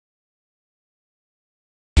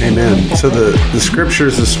Amen. So the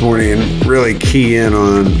scriptures this morning really key in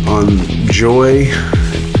on joy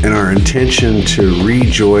and our intention to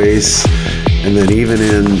rejoice. And then even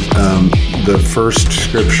in the first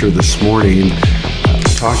scripture this morning,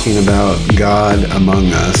 talking about God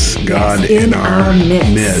among us, God in our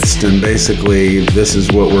midst. And basically, this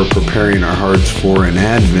is what we're preparing our hearts for in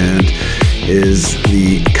Advent, is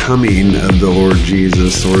the coming of the Lord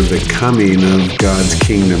Jesus, or the coming of God's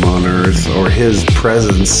kingdom on earth, or his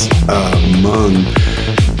presence among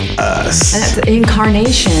us. And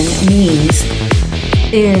incarnation means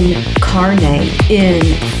incarnate,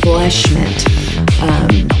 enfleshment.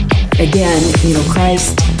 Again,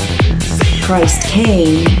 Christ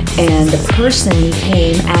came, and the person he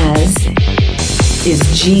came as is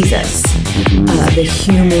Jesus, the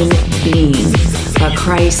human being.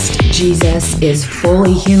 Christ Jesus is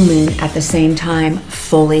fully human, at the same time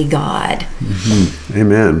fully God.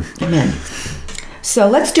 Amen. Amen. So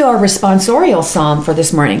let's do our responsorial psalm for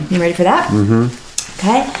this morning. You ready for that?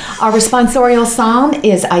 Okay. Our responsorial psalm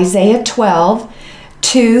is Isaiah 12,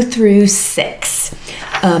 2 through 6.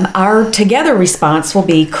 Our together response will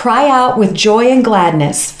be, "Cry out with joy and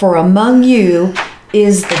gladness, for among you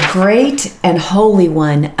is the great and holy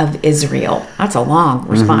one of Israel." That's a long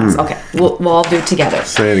response. Okay, we'll all do it together.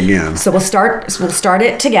 Say it again. So we'll start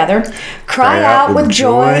it together. Cry out with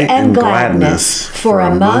joy and gladness, for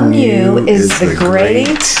among you is the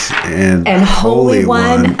great and holy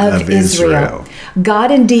one of Israel.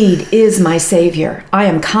 God indeed is my Savior. I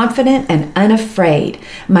am confident and unafraid.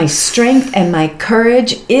 My strength and my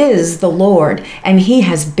courage is the Lord, and he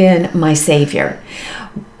has been my Savior.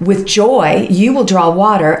 With joy, you will draw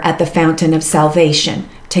water at the fountain of salvation.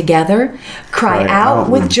 Together, cry out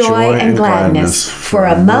with joy and gladness, for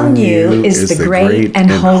among you is the great and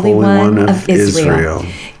holy one of Israel.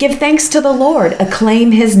 Give thanks to the Lord,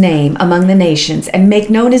 acclaim his name among the nations, and make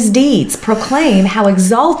known his deeds. Proclaim how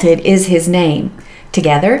exalted is his name.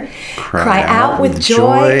 Together, cry out with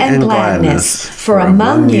joy and gladness, for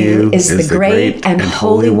among you is the great and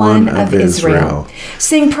holy one of Israel.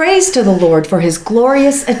 Sing praise to the Lord for his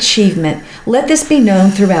glorious achievement. Let this be known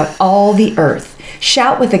throughout all the earth.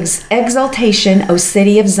 Shout with exultation, O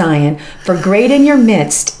city of Zion, for great in your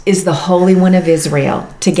midst is the Holy One of Israel.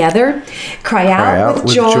 Together, cry out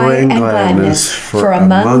with joy and gladness, for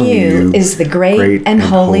among you is the great and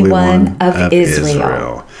holy one of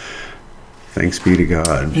Israel. Thanks be to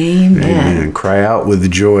God. Amen. Cry out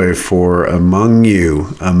with joy, for among you.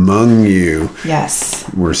 Yes.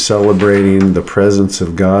 We're celebrating the presence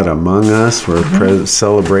of God among us. We're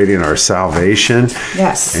celebrating our salvation.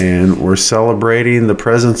 Yes. And we're celebrating the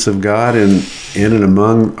presence of God in and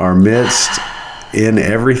among our midst, in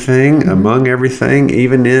everything, among everything,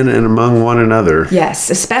 even in and among one another. Yes,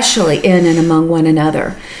 especially in and among one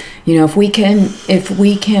another. If we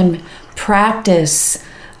can practice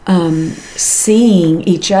seeing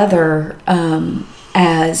each other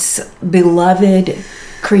as beloved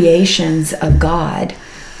creations of God,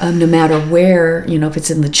 no matter where, if it's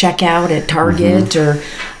in the checkout at Target, or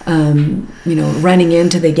running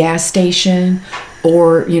into the gas station,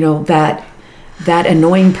 or that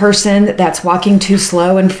annoying person that's walking too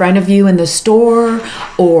slow in front of you in the store,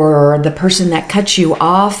 or the person that cuts you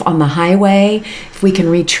off on the highway. If we can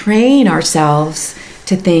retrain ourselves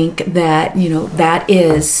to think that, that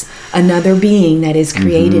is another being that is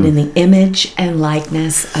created in the image and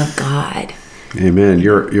likeness of God. Amen.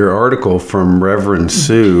 Your article from Reverend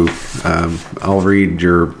Sue, I'll read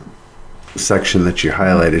your section that you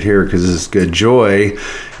highlighted here because this is good. Joy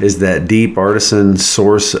is that deep artisan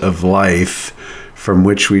source of life from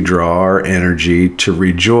which we draw our energy to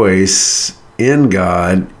rejoice in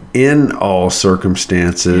God in all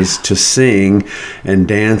circumstances, to sing and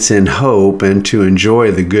dance in hope, and to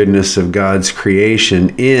enjoy the goodness of God's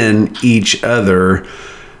creation in each other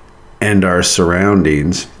and our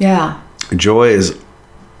surroundings. Yeah. Joy is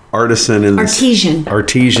artisan in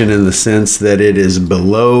artesian in the sense that it is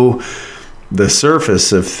below the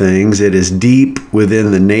surface of things. It is deep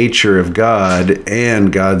within the nature of God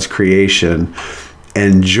and God's creation.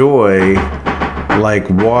 And joy, like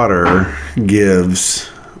water, gives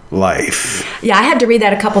life. Yeah, I had to read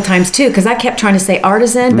that a couple times too, because I kept trying to say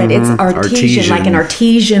artisan, but it's artesian, like an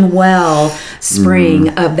artesian well spring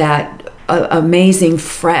of that amazing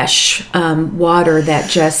fresh water that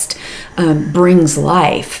just brings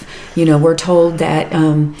life. We're told that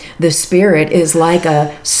the Spirit is like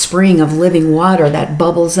a spring of living water that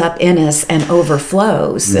bubbles up in us and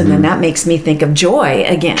overflows. And then that makes me think of joy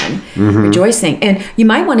again, rejoicing. And you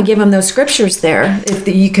might want to give them those scriptures there. If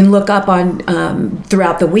you can look up on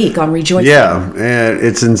throughout the week on rejoicing. Yeah,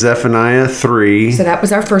 it's in Zephaniah 3. So that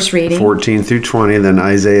was our first reading. 14 through 20, then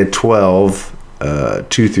Isaiah 12,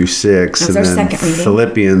 2 through 6. That's and our then second reading.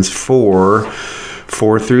 Philippians 4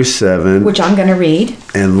 through 7. Which I'm going to read.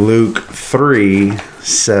 And Luke 3,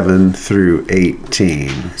 7 through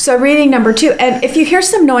 18. So reading number 2. And if you hear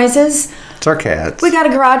some noises, it's our cats. We got a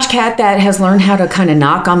garage cat that has learned how to kind of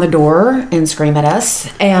knock on the door and scream at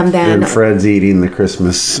us. And Fred's eating the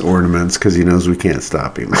Christmas ornaments because he knows we can't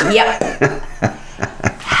stop him. Yep.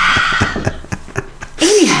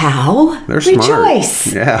 Anyhow, they're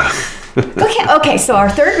rejoice. Smart. Yeah. Okay, so our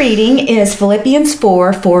third reading is Philippians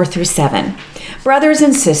 4 through 7. Brothers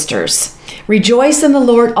and sisters, rejoice in the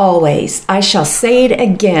Lord always. I shall say it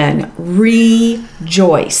again,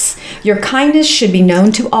 rejoice. Your kindness should be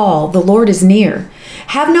known to all. The Lord is near.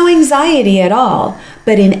 Have no anxiety at all,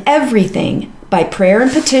 but in everything, by prayer and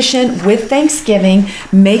petition, with thanksgiving,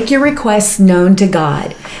 make your requests known to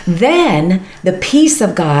God. Then the peace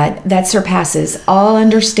of God that surpasses all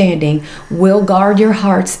understanding will guard your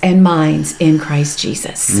hearts and minds in Christ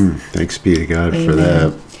Jesus. Thanks be to God for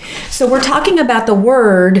that. So we're talking about the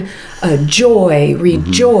word joy,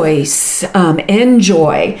 rejoice,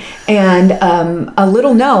 enjoy. And a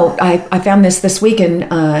little note, I found this week in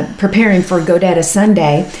preparing for Godetta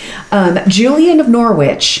Sunday. Julian of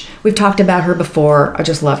Norwich, we've talked about her before. I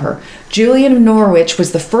just love her. Julian of Norwich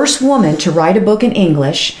was the first woman to write a book in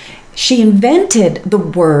English. She invented the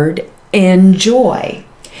word enjoy.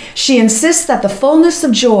 She insists that the fullness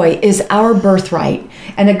of joy is our birthright,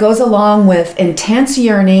 and it goes along with intense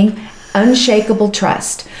yearning, unshakable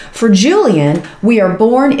trust. For Julian, we are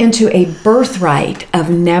born into a birthright of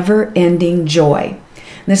never-ending joy.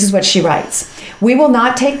 This is what she writes. We will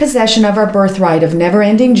not take possession of our birthright of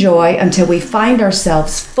never-ending joy until we find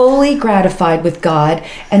ourselves fully gratified with God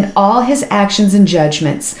and all his actions and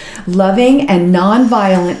judgments, loving and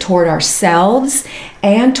non-violent toward ourselves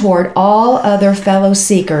and toward all other fellow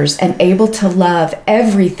seekers, and able to love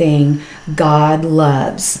everything God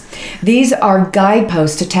loves. These are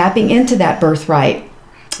guideposts to tapping into that birthright,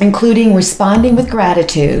 including responding with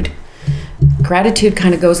gratitude. Gratitude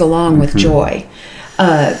kind of goes along with joy.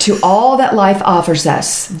 To all that life offers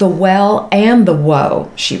us, the well and the woe,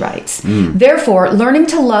 she writes. Therefore, learning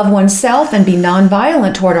to love oneself and be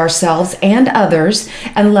nonviolent toward ourselves and others,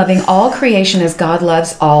 and loving all creation as God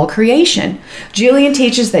loves all creation. Julian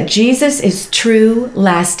teaches that Jesus is true,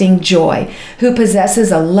 lasting joy, who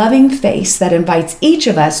possesses a loving face that invites each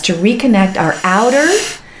of us to reconnect our outer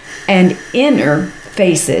and inner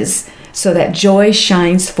faces so that joy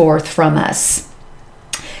shines forth from us.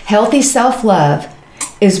 Healthy self-love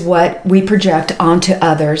is what we project onto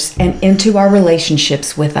others and into our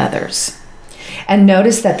relationships with others. And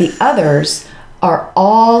notice that the others are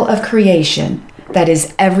all of creation, that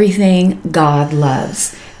is everything God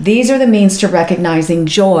loves. These are the means to recognizing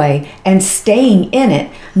joy and staying in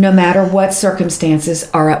it no matter what circumstances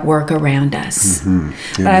are at work around us.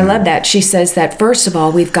 But I love that. She says that, first of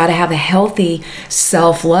all, we've got to have a healthy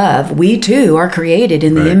self-love. We too are created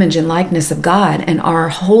in the image and likeness of God and are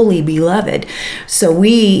wholly beloved. So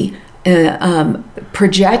we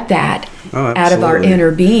project that out of our inner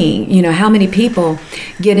being. You know, how many people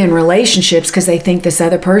get in relationships because they think this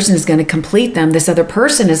other person is going to complete them. This other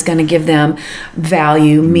person is going to give them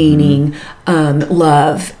value, meaning,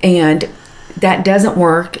 love. And that doesn't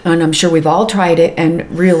work. And I'm sure we've all tried it and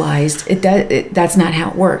realized that's not how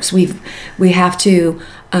it works. We have to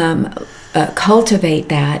cultivate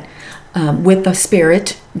that with the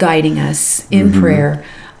Spirit guiding us in prayer.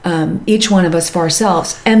 Each one of us for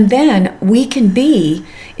ourselves, and then we can be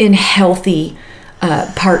in healthy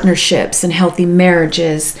partnerships and healthy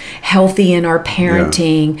marriages, healthy in our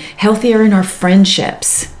parenting, healthier in our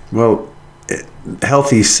friendships. Well,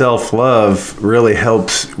 healthy self-love really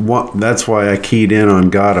helps. That's why I keyed in on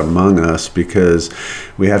God among us, because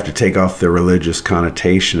we have to take off the religious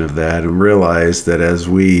connotation of that and realize that as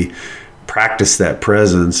we practice that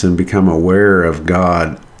presence and become aware of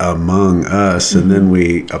God among us, and then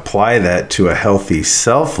we apply that to a healthy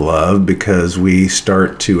self-love, because we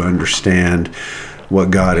start to understand what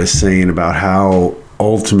God is saying about how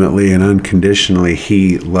ultimately and unconditionally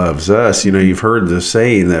he loves us. You know, you've heard the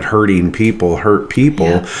saying that hurting people hurt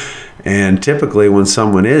people. And typically when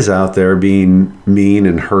someone is out there being mean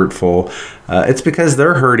and hurtful, it's because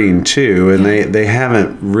they're hurting too, and they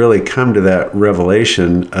haven't really come to that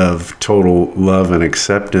revelation of total love and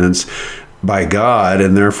acceptance by God,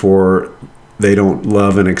 and therefore they don't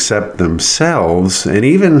love and accept themselves. And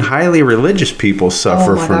even highly religious people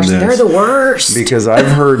suffer from this. They're the worst. Because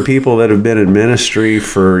I've heard people that have been in ministry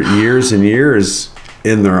for years and years,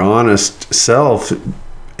 in their honest self,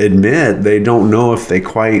 admit they don't know if they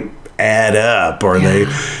quite add up, or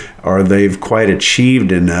they've quite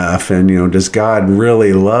achieved enough. And, does God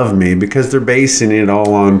really love me? Because they're basing it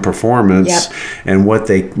all on performance and what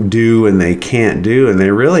they do and they can't do. And they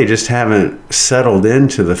really just haven't settled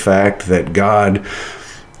into the fact that God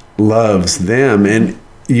loves them. And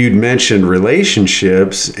you'd mentioned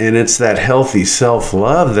relationships, and it's that healthy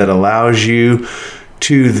self-love that allows you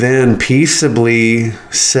to then peaceably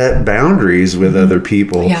set boundaries with other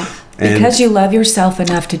people. Yeah. Because you love yourself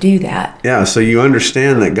enough to do that. Yeah, so you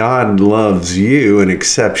understand that God loves you and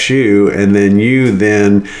accepts you, and then you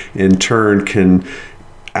then in turn can,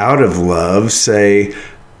 out of love, say,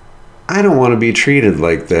 I don't want to be treated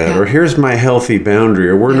like that, or here's my healthy boundary,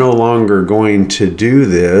 or we're no longer going to do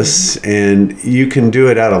this, and you can do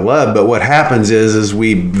it out of love. But what happens is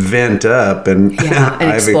we vent up and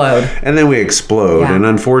explode. And then we explode. Yeah. And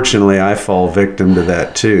unfortunately, I fall victim to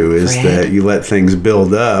that too, is that you let things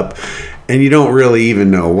build up and you don't really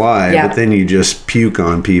even know why, but then you just puke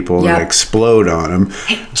on people and explode on them.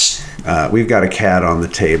 We've got a cat on the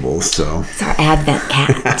table, so. It's our Advent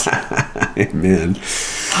cat. Amen.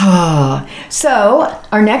 So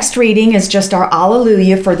our next reading is just our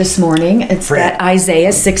Alleluia for this morning. It's that Isaiah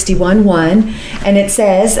 61:1, and it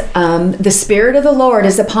says, the Spirit of the Lord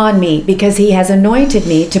is upon me, because he has anointed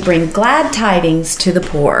me to bring glad tidings to the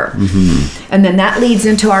poor. Mm-hmm. And then that leads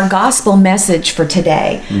into our gospel message for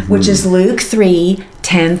today, which is Luke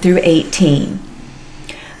 3:10 through 18.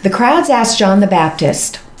 The crowds asked John the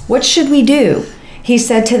Baptist, "What should we do?" He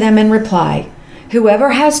said to them in reply,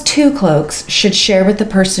 "Whoever has 2 cloaks should share with the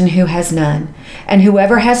person who has none, and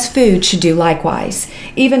whoever has food should do likewise."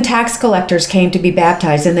 Even tax collectors came to be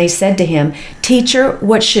baptized, and they said to him, "Teacher,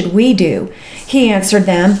 what should we do?" He answered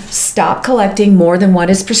them, "Stop collecting more than what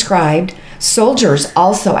is prescribed." Soldiers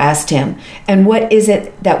also asked him, "And what is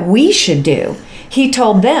it that we should do?" He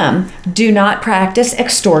told them, "Do not practice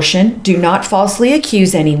extortion, do not falsely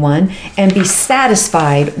accuse anyone, and be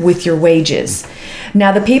satisfied with your wages."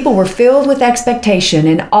 Now the people were filled with expectation,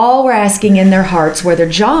 and all were asking in their hearts whether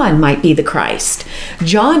John might be the Christ.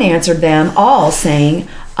 John answered them all, saying,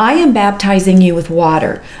 "I am baptizing you with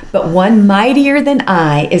water, but one mightier than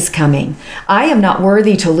I is coming. I am not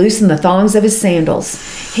worthy to loosen the thongs of his sandals.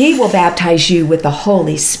 He will baptize you with the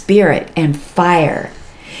Holy Spirit and fire.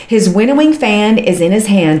 His winnowing fan is in his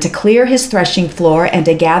hand to clear his threshing floor and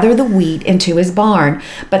to gather the wheat into his barn,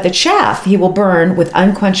 but the chaff he will burn with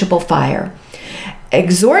unquenchable fire."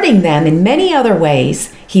 Exhorting them in many other ways,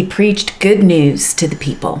 he preached good news to the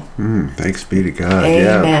people. Thanks be to God.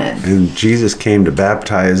 Amen. Yeah. And Jesus came to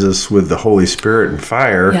baptize us with the Holy Spirit and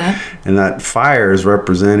fire. Yeah. And that fire is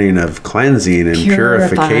representing of cleansing and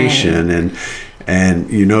purification. And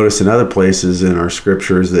you notice in other places in our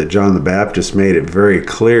scriptures that John the Baptist made it very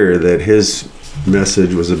clear that his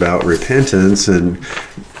message was about repentance, and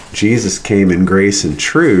Jesus came in grace and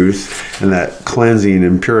truth, and that cleansing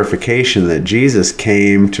and purification that Jesus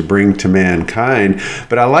came to bring to mankind.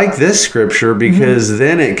 But I like this scripture because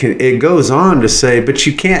then it goes on to say, but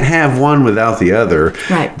you can't have one without the other.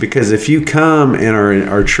 Right. Because if you come and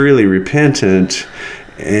are truly repentant,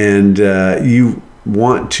 and you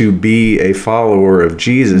want to be a follower of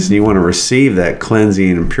Jesus, and you want to receive that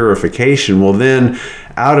cleansing and purification, well then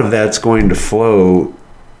out of that's going to flow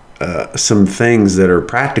some things that are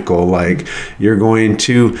practical, like you're going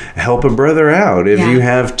to help a brother out. If you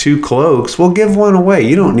have 2 cloaks, well, give one away.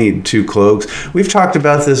 You don't need 2 cloaks. We've talked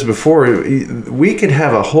about this before. We could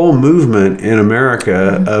have a whole movement in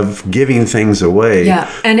America of giving things away. Yeah,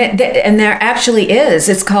 and there actually is.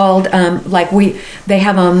 It's called they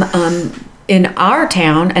have in our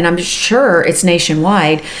town, and I'm sure it's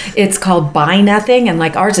nationwide, it's called Buy Nothing, and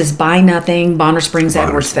like ours is Buy Nothing, Bonner Springs,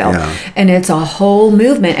 Edwardsville. Yeah. And it's a whole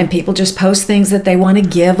movement, and people just post things that they want to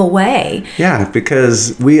give away. Yeah,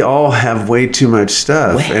 because we all have way too much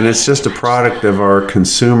stuff, and it's just a product of our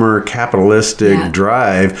consumer capitalistic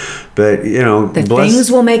drive. But, the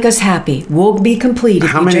things will make us happy. We'll be complete if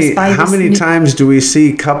how many times do we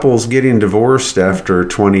see couples getting divorced after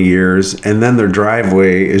 20 years, and then their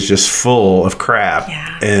driveway is just full of crap,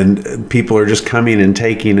 and people are just coming and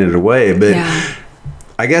taking it away? But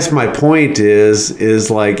I guess my point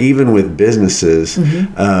is like, even with businesses,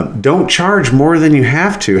 don't charge more than you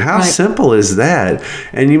have to. How simple is that?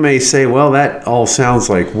 And you may say, well, that all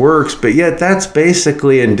sounds like works, but yet that's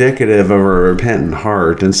basically indicative of a repentant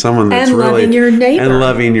heart and someone that's really loving your neighbor. And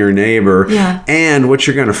loving your neighbor. Yeah. And what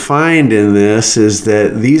you're going to find in this is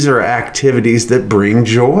that these are activities that bring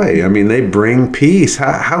joy. I mean, they bring peace.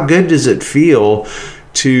 How good does it feel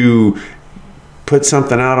to put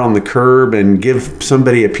something out on the curb and give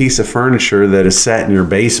somebody a piece of furniture that is sat in your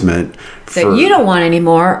basement that you don't want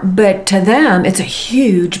anymore, but to them it's a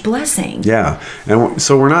huge blessing. Yeah. And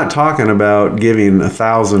so we're not talking about giving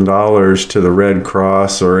 $1,000 to the Red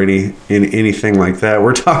Cross or anything like that.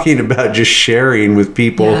 We're talking about just sharing with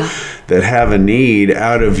people that have a need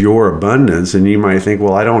out of your abundance. And you might think,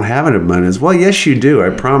 well, I don't have an abundance. Well, yes, you do.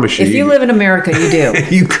 I promise you. If you live in America, you do.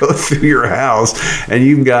 You go through your house and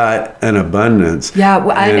you've got an abundance. Yeah.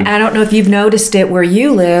 Well, I don't know if you've noticed it where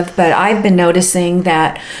you live, but I've been noticing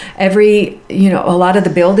that a lot of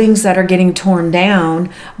the buildings that are getting torn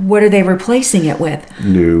down, what are they replacing it with?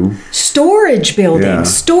 New. Storage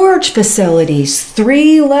buildings, storage facilities,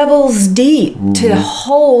 3 levels deep to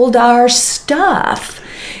hold our stuff.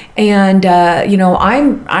 And,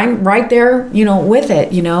 I'm right there, with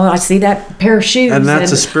it. I see that pair of shoes. And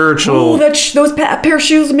that's a spiritual. Those pair of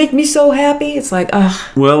shoes make me so happy. It's like, ugh.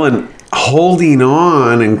 Well, and holding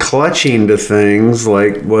on and clutching to things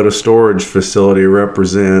like what a storage facility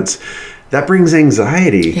represents, that brings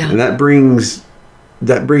anxiety. And that brings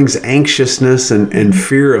anxiousness and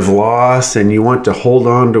fear of loss. And you want to hold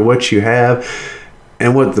on to what you have.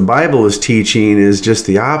 And what the Bible is teaching is just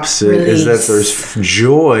the opposite, is that there's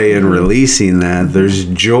joy in releasing that. There's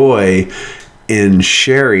joy in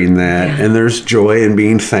sharing that. And there's joy in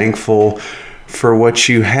being thankful for what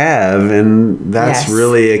you have. And that's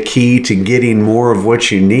really a key to getting more of what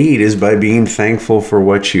you need, is by being thankful for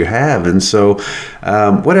what you have. And so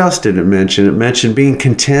what else did it mention? It mentioned being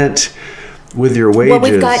content with your wages. Well,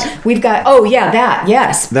 we've got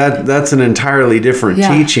that's an entirely different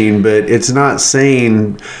teaching, but it's not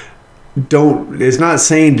saying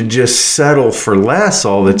to just settle for less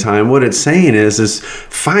all the time. What it's saying is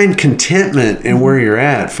find contentment in where you're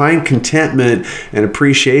at. Find contentment and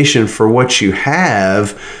appreciation for what you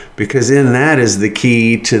have, because in that is the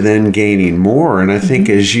key to then gaining more. And I think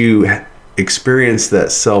as you experience that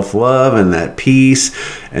self-love and that peace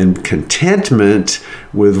and contentment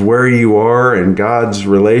with where you are and God's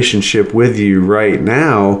relationship with you right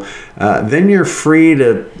now, then you're free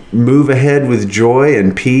to move ahead with joy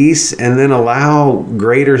and peace, and then allow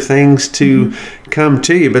greater things to come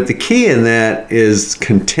to you. But the key in that is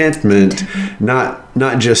contentment,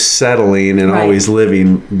 not just settling and always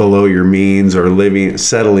living below your means, or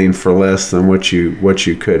settling for less than what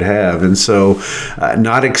you could have. And so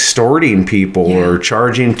not extorting people or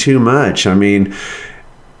charging too much. I mean,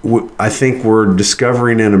 I think we're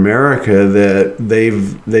discovering in America that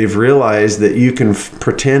they've realized that you can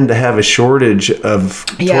pretend to have a shortage of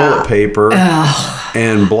toilet paper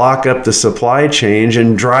and block up the supply chain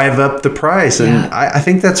and drive up the price. And I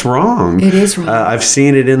think that's wrong. It is wrong. I've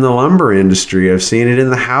seen it in the lumber industry. I've seen it in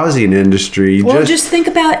the housing industry. Well, just think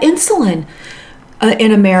about insulin.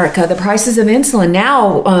 In America, the prices of insulin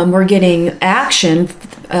now, we're getting action,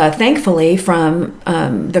 thankfully, from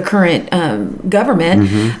the current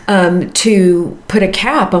government to put a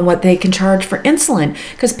cap on what they can charge for insulin,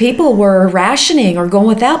 because people were rationing or going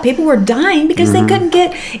without. People were dying because they couldn't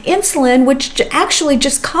get insulin, which actually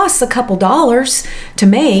just costs a couple dollars to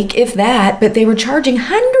make, if that, but they were charging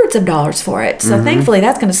hundreds of dollars for it. So thankfully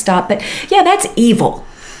that's going to stop. But that's evil.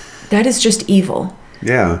 That is just evil.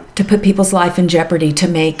 Yeah. To put people's life in jeopardy to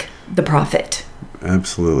make the profit.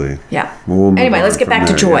 Absolutely. Yeah. We'll anyway, let's get back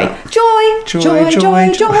to joy. Yeah. Joy.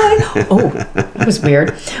 Oh, that was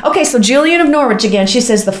weird. Okay, so Julian of Norwich again. She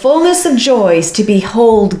says, the fullness of joy is to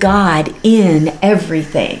behold God in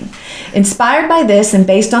everything. Inspired by this and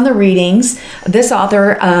based on the readings, this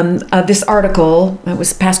author of this article, it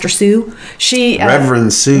was Pastor Sue.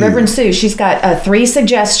 Reverend Sue. She's got 3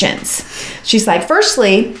 suggestions. She's like,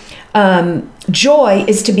 firstly, joy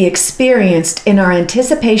is to be experienced in our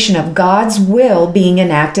anticipation of God's will being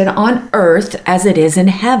enacted on earth as it is in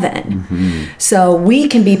heaven. So we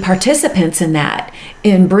can be participants in that,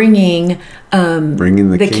 in bringing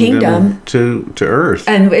the kingdom to earth.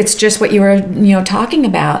 And it's just what you were talking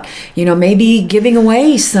about. Maybe giving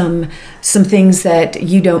away some things that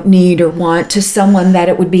you don't need or want to someone that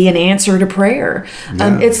it would be an answer to prayer.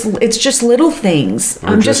 It's just little things.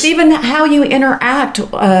 Just even how you interact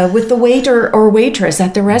with the waiter or waitress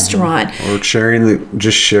at the restaurant. Or sharing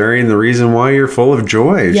the reason why you're full of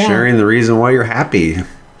joy. Sharing the reason why you're happy.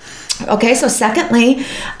 Okay, so secondly,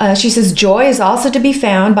 she says, joy is also to be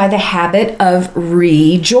found by the habit of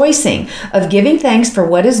rejoicing, of giving thanks for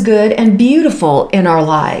what is good and beautiful in our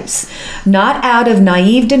lives, not out of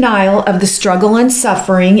naive denial of the struggle and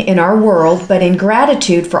suffering in our world, but in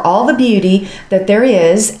gratitude for all the beauty that there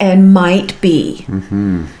is and might be.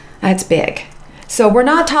 Mm-hmm. That's big. So we're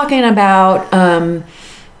not talking about,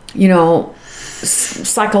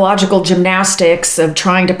 psychological gymnastics of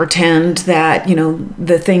trying to pretend that,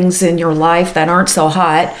 the things in your life that aren't so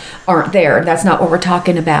hot aren't there. That's not what we're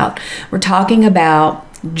talking about. We're talking about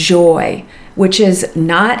joy, which is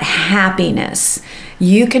not happiness.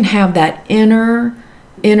 You can have that inner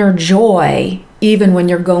joy even when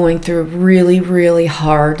you're going through really, really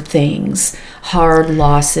hard things, hard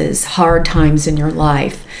losses, hard times in your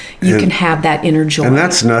life. You can have that inner joy. And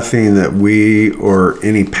that's nothing that we or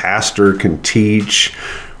any pastor can teach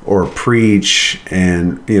or preach.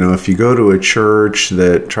 And, if you go to a church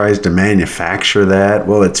that tries to manufacture that,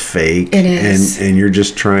 well, it's fake. It is. And you're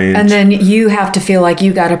just trying And then you have to feel like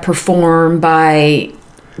you got to perform by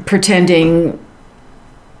pretending.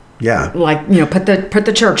 Yeah. Put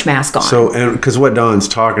the church mask on. So, and because what Dawn's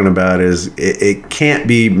talking about is it can't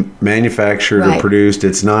be manufactured or produced.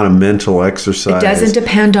 It's not a mental exercise. It doesn't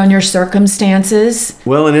depend on your circumstances.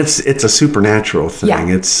 Well, and it's a supernatural thing.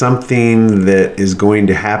 Yeah. It's something that is going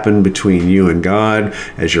to happen between you and God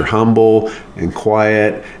as you're humble and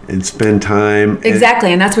quiet and spend time.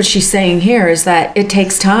 Exactly. And that's what she's saying here is that it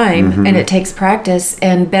takes time and it takes practice.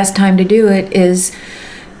 And best time to do it is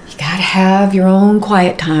got to have your own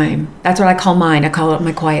quiet time. That's what I call mine. I call it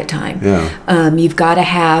my quiet time. Yeah. You've got to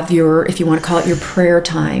have if you want to call it your prayer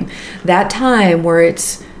time, that time where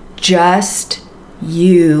it's just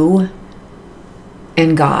you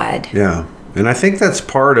and God. Yeah. And I think that's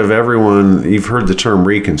part of everyone. You've heard the term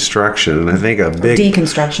reconstruction, and I think a big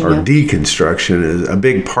deconstruction is a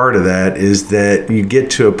big part of that. Is that you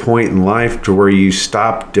get to a point in life to where you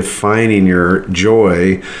stop defining your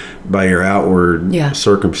joy by your outward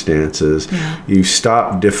circumstances. Yeah. You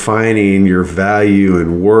stop defining your value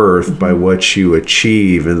and worth by what you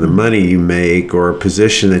achieve and the money you make or a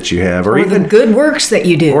position that you have, or even the good works that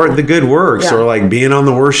you do, or the good works, or like being on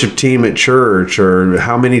the worship team at church, or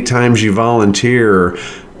how many times you volunteer,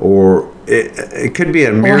 or it could be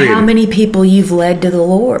a myriad. Or how many people you've led to the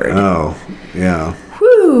Lord. Oh, yeah.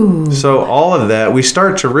 Whew. So all of that, we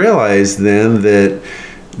start to realize then that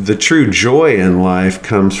the true joy in life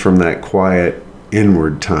comes from that quiet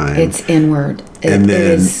inward time. It's inward. It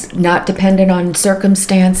is not dependent on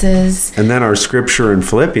circumstances. And then our scripture in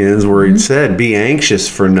Philippians where it said, be anxious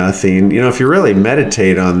for nothing. If you really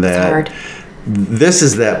meditate on that, this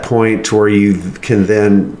is that point to where you can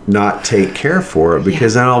then not take care for it,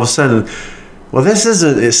 because then all of a sudden, well, this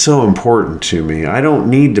is so important to me. I don't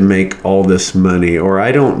need to make all this money, or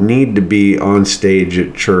I don't need to be on stage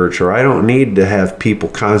at church, or I don't need to have people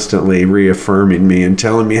constantly reaffirming me and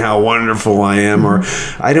telling me how wonderful I am, or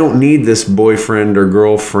I don't need this boyfriend or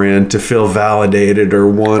girlfriend to feel validated or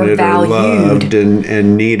wanted or loved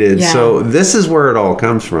and needed. Yeah. So this is where it all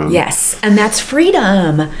comes from. Yes, and that's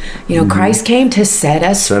freedom. Christ came to set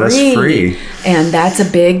us free. And that's a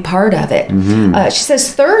big part of it. She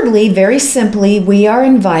says, thirdly, very simply, we are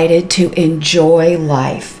invited to enjoy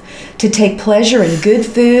life, to take pleasure in good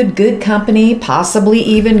food, good company, possibly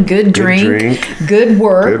even good drink, good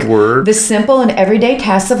work. The simple and everyday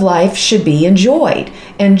tasks of life should be enjoyed,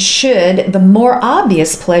 and should the more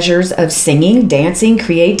obvious pleasures of singing, dancing,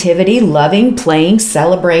 creativity, loving, playing,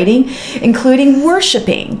 celebrating, including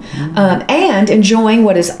worshiping, and enjoying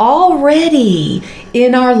what is already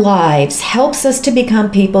in our lives, helps us to become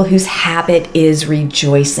people whose habit is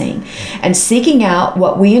rejoicing. And seeking out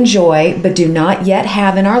what we enjoy but do not yet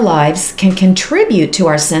have in our lives can contribute to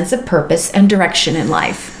our sense of purpose and direction in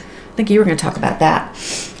life. I think you were going to talk about that.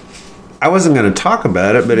 I wasn't going to talk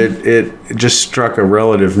about it, but it just struck a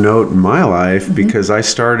relative note in my life, because I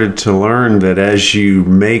started to learn that as you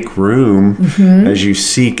make room, as you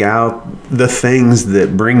seek out the things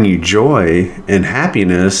that bring you joy and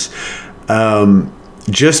happiness,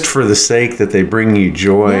 just for the sake that they bring you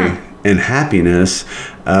joy and happiness,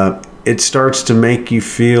 it starts to make you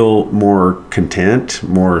feel more content,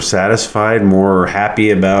 more satisfied, more happy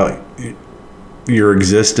about your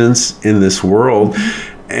existence in this world.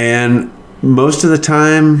 And most of the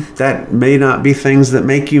time, that may not be things that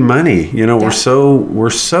make you money. We're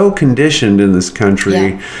so conditioned in this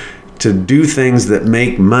country to do things that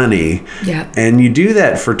make money. And you do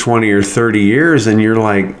that for 20 or 30 years, and you're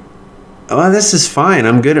like, well, this is fine.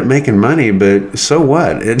 I'm good at making money, but so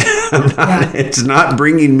what? It's not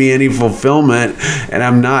bringing me any fulfillment, and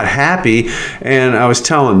I'm not happy. And I was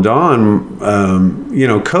telling Dawn,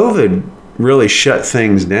 COVID really shut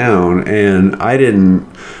things down, and I didn't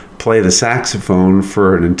play the saxophone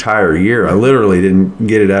for an entire year. I literally didn't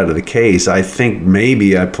get it out of the case. I think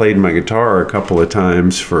maybe I played my guitar a couple of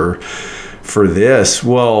times for this.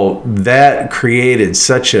 Well, that created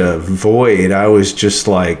such a void. I was just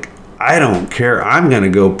like, I don't care. I'm going to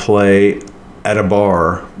go play at a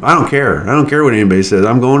bar. I don't care. I don't care what anybody says.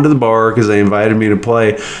 I'm going to the bar because they invited me to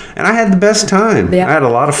play. And I had the best time. Yep. I had a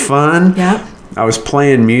lot of fun. Yep. I was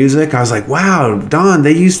playing music. I was like, wow, Dawn,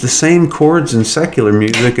 they use the same chords in secular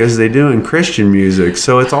music as they do in Christian music.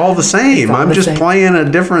 So it's all the same. I'm just playing a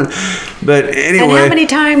different, but anyway. And how many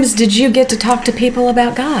times did you get to talk to people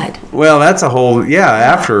about God? Well, that's a whole,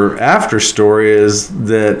 after story is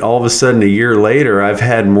that all of a sudden a year later, I've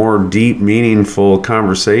had more deep, meaningful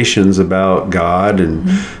conversations about God and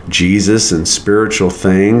Jesus and spiritual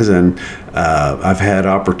things. And I've had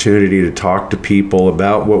opportunity to talk to people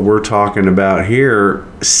about what we're talking about here,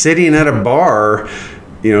 sitting at a bar,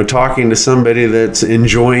 talking to somebody that's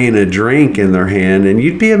enjoying a drink in their hand. And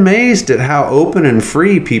you'd be amazed at how open and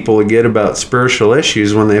free people get about spiritual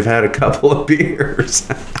issues when they've had a couple of beers.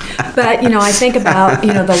 But, I think about,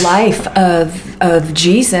 the life of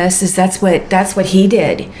Jesus is that's what he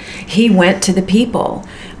did. He went to the people.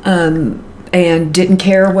 And didn't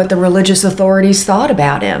care what the religious authorities thought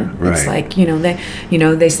about him. Right. It's like,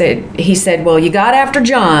 he said, well, you got after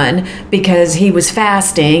John because he was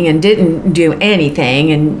fasting and didn't do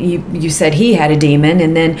anything. And you said he had a demon.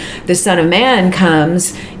 And then the Son of Man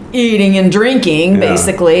comes eating and drinking,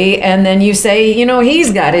 basically. And then you say,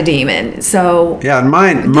 he's got a demon. So it doesn't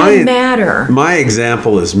matter. My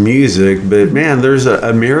example is music, but man, there's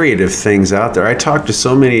a myriad of things out there. I talked to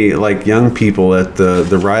so many young people at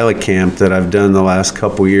the Riley camp that I've done the last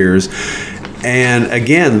couple years. And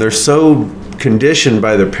again, they're so conditioned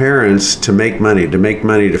by their parents to make money,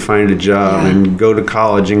 to find a job and go to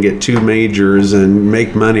college and get 2 majors and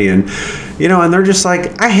make money. And, and they're just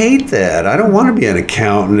like, I hate that. I don't want to be an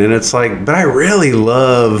accountant. And it's like, but I really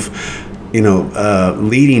love,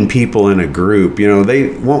 leading people in a group.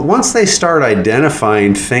 Once they start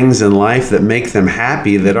identifying things in life that make them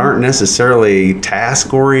happy that aren't necessarily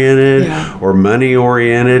task oriented or money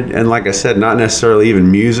oriented, and like I said, not necessarily even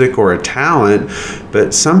music or a talent,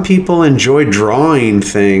 but some people enjoy drawing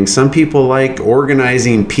things, some people like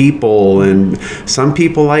organizing people, and some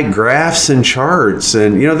people like graphs and charts,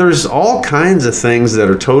 and there's all kinds of things that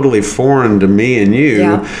are totally foreign to me and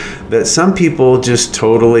you that some people just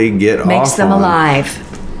totally get off on. Makes them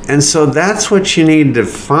alive. And so that's what you need to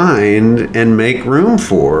find and make room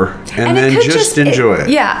for, and then just enjoy it.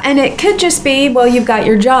 Yeah, and it could just be, well, you've got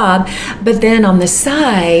your job, but then on the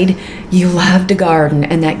side, you love to garden,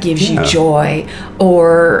 and that gives you joy.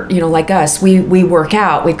 Or, like us, we work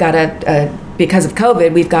out. We've got because of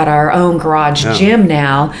COVID, we've got our own garage gym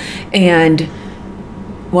now, and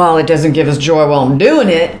while it doesn't give us joy while I'm doing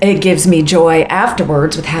it, it gives me joy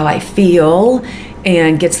afterwards with how I feel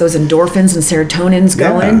and gets those endorphins and serotonins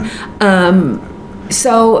going.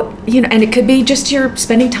 So, and it could be just you're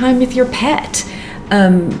spending time with your pet,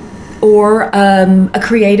 or a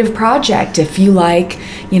creative project. If you like,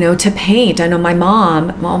 to paint. I know my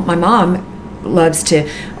mom loves to,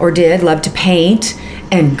 or did love to paint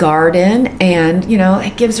and garden, and,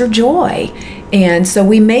 it gives her joy. And so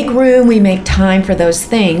we make room, we make time for those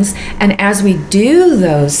things. And as we do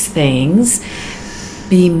those things,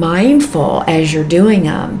 be mindful as you're doing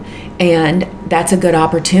them. And that's a good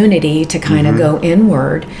opportunity to kind of go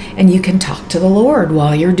inward, and you can talk to the Lord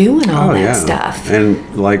while you're doing all that stuff.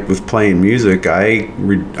 And like with playing music,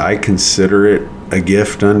 I consider it a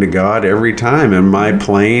gift unto God every time. And my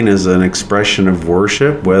playing is an expression of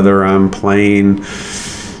worship, whether I'm playing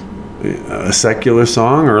a secular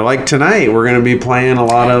song or like tonight, we're going to be playing a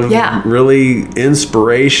lot of really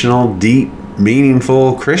inspirational, deep,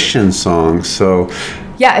 meaningful Christian songs. So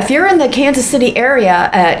if you're in the Kansas City area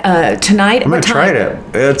at tonight, I'm going to try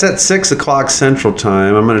it. It's at 6:00 Central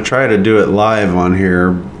Time. I'm going to try to do it live on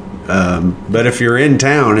here. But if you're in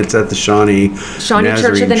town, it's at the Shawnee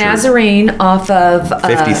Church of the Nazarene off of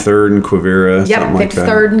 53rd and Quivira. Yep,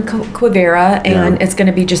 53rd and Quivira, and it's going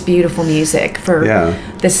to be just beautiful music for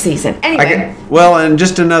this season. Anyway, and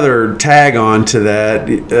just another tag on to that.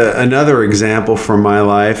 Another example from my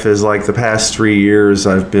life is like the past 3 years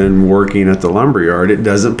I've been working at the lumberyard. It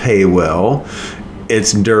doesn't pay well.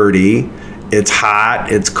 It's dirty. it's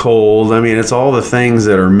hot, it's cold. I mean, it's all the things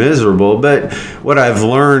that are miserable. But what I've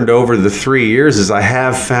learned over the 3 years is I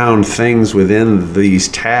have found things within these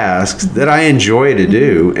tasks that I enjoy to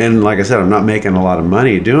do. And like I said, I'm not making a lot of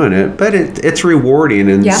money doing it, but it's rewarding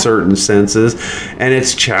in certain senses. And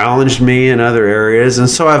it's challenged me in other areas. And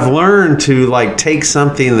so I've learned to like take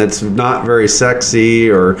something that's not very sexy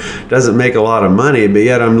or doesn't make a lot of money, but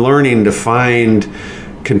yet I'm learning to find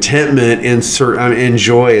contentment in certain,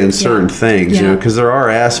 joy in certain things, you know, because there are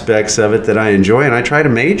aspects of it that I enjoy, and I try to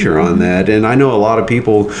major on that. And I know a lot of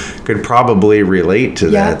people could probably relate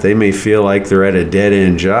to that. They may feel like they're at a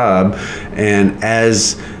dead-end job, and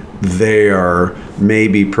as they are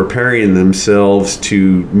maybe preparing themselves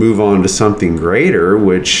to move on to something greater,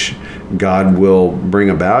 which God will bring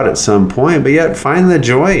about at some point, but yet find the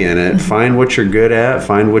joy in it. Find what you're good at,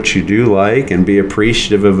 find what you do like, and be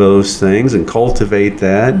appreciative of those things and cultivate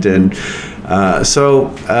that. And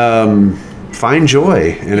find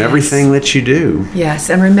joy in everything that you do. Yes,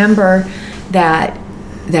 and remember that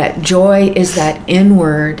joy is that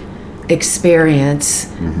inward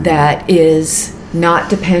experience that is not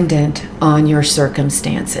dependent on your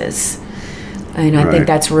circumstances. And I think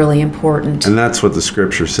that's really important. And that's what the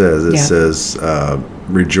scripture says. It says,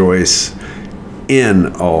 rejoice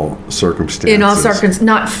in all circumstances. In all circumstances,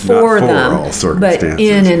 not for them, all circumstances, but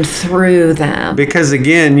in and through them. Because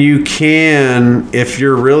again, you can, if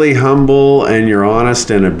you're really humble and you're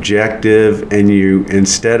honest and objective, and you,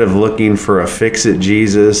 instead of looking for a fix-it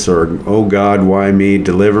Jesus or, oh God, why me,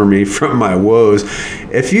 deliver me from my woes,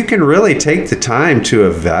 if you can really take the time to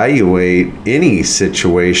evaluate any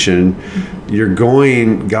situation,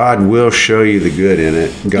 God will show you the good in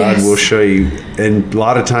it. God will show you, and a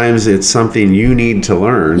lot of times it's something you need to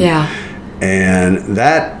learn. Yeah. And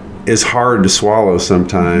that is hard to swallow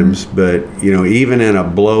sometimes, but you know, even in a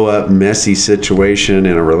blow up, messy situation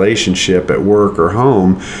in a relationship at work or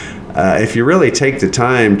home, if you really take the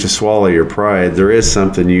time to swallow your pride, there is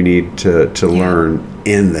something you need to learn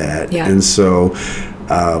in that. Yeah. And so,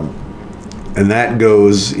 and that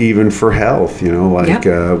goes even for health, you know, like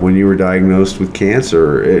when you were diagnosed with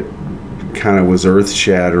cancer, it kind of was earth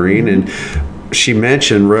shattering. And she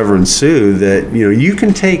mentioned, Reverend Sue, that, you know, you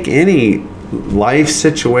can take any life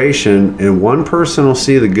situation and one person will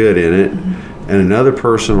see the good in it and another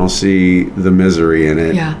person will see the misery in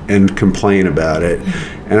it and complain about it.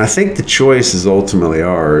 And I think the choice is ultimately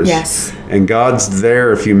ours. Yes. And God's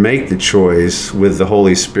there if you make the choice with the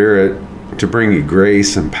Holy Spirit to bring you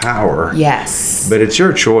grace and power. Yes. But it's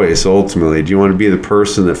your choice ultimately. Do you want to be the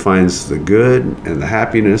person that finds the good and the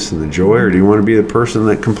happiness and the joy, or do you want to be the person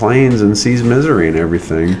that complains and sees misery in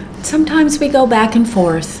everything? Sometimes we go back and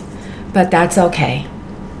forth, but that's okay.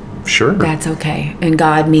 Sure. That's okay. And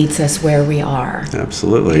God meets us where we are.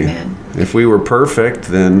 Absolutely. Amen. If we were perfect,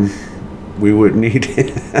 then we wouldn't need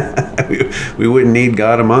we wouldn't need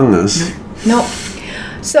God among us. No.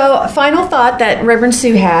 So, a final thought that Reverend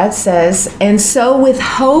Sue had says, and so with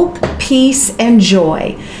hope, peace, and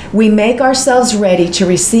joy, we make ourselves ready to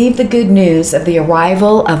receive the good news of the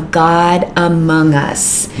arrival of God among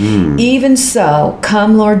us. Even so,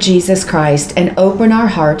 come Lord Jesus Christ and open our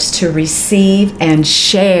hearts to receive and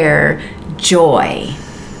share joy.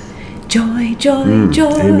 Joy, joy,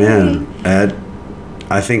 joy. Amen.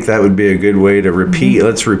 I think that would be a good way to repeat.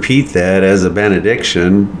 Let's repeat that as a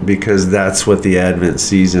benediction, because that's what the Advent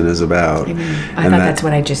season is about. Amen. I thought that's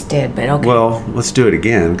what I just did, but okay. Well, let's do it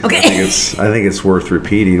again. Okay. I think it's worth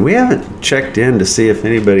repeating. We haven't checked in to see if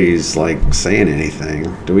anybody's like saying anything.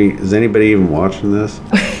 Is anybody even watching this?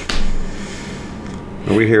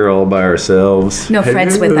 Are we here all by ourselves? No,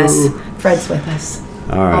 Fred's with us. Fred's with us.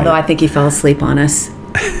 All right. Although I think he fell asleep on us.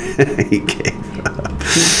 He gave up.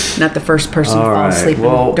 Not the first person to fall asleep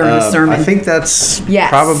during a sermon. I think that's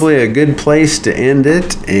probably a good place to end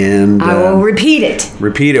it. And I will repeat it.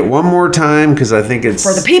 Repeat it one more time, because I think it's...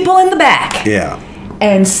 for the people in the back. Yeah.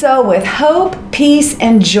 And so with hope, peace,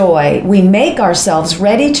 and joy, we make ourselves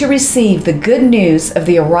ready to receive the good news of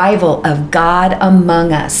the arrival of God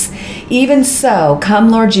among us. Even so, come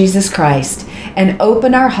Lord Jesus Christ, and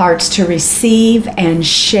open our hearts to receive and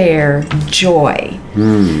share joy.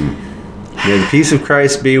 May the peace of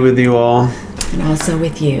Christ be with you all. And also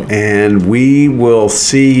with you. And we will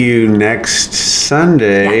see you next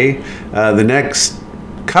Sunday. The next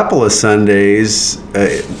couple of Sundays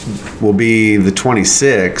will be the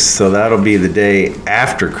 26th, so that'll be the day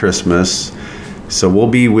after Christmas. So we'll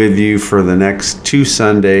be with you for the next 2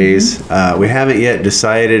 Sundays. We haven't yet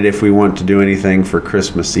decided if we want to do anything for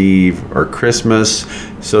Christmas Eve or Christmas,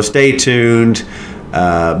 so stay tuned.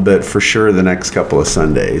 But for sure the next couple of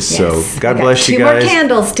Sundays. Yes. So God bless you guys. 2 more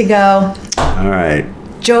candles to go. All right.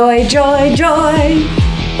 Joy, joy, joy.